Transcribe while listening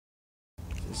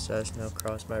The Cessna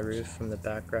crossed my roof from the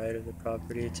back right of the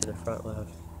property to the front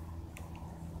left.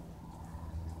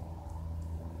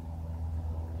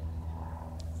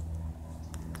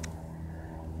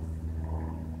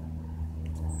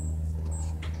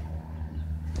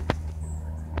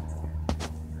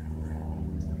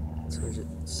 So there's a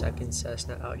second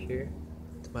Cessna out here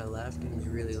to my left, and he's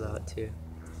really loud too.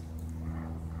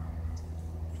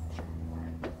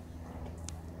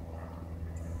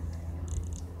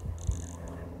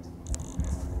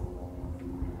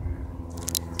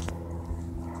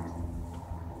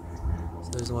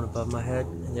 So there's the one above my head,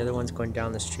 and the other one's going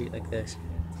down the street like this.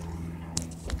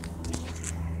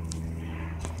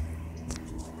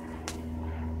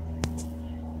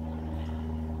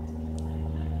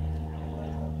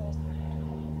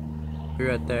 Be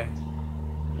right there.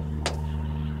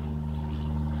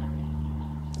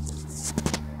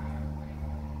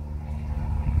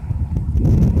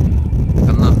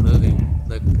 I'm not moving.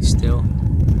 Look, still.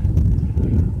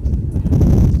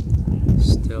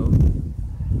 Still.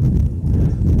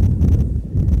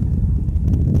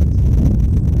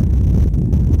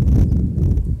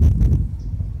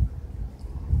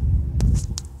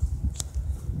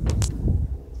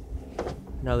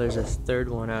 Now there's a third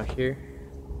one out here.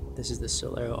 This is the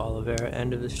Solero Oliveira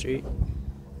end of the street.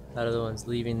 That other one's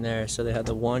leaving there, so they had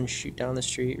the one shoot down the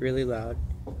street really loud,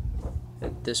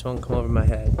 and this one come over my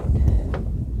head.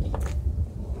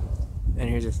 And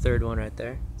here's a third one right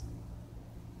there.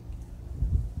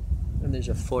 And there's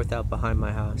a fourth out behind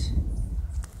my house.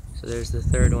 So there's the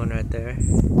third one right there,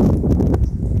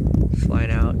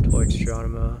 flying out towards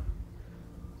Geronimo,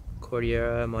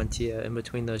 Cordillera, and Montilla, in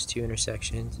between those two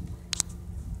intersections.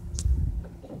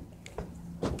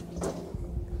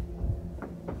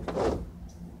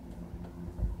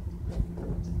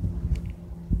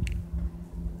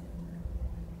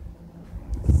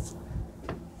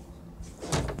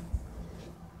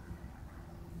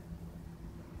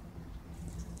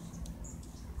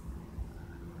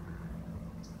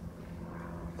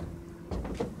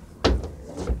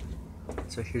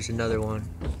 So here's another one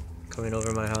coming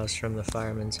over my house from the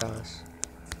fireman's house.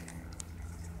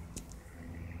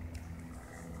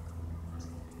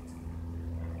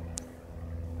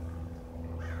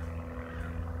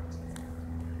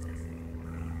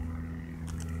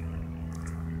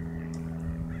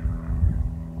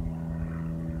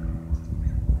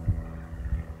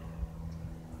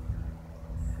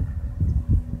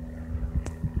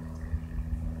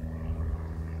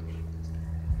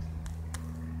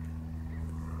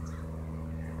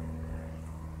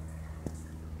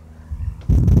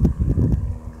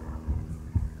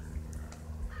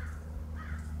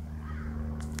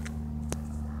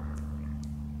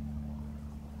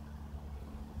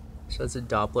 So it's a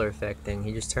Doppler effect thing.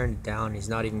 He just turned it down. He's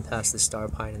not even past the star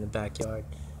pine in the backyard.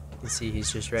 You can see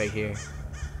he's just right here.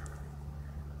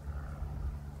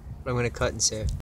 I'm gonna cut and save.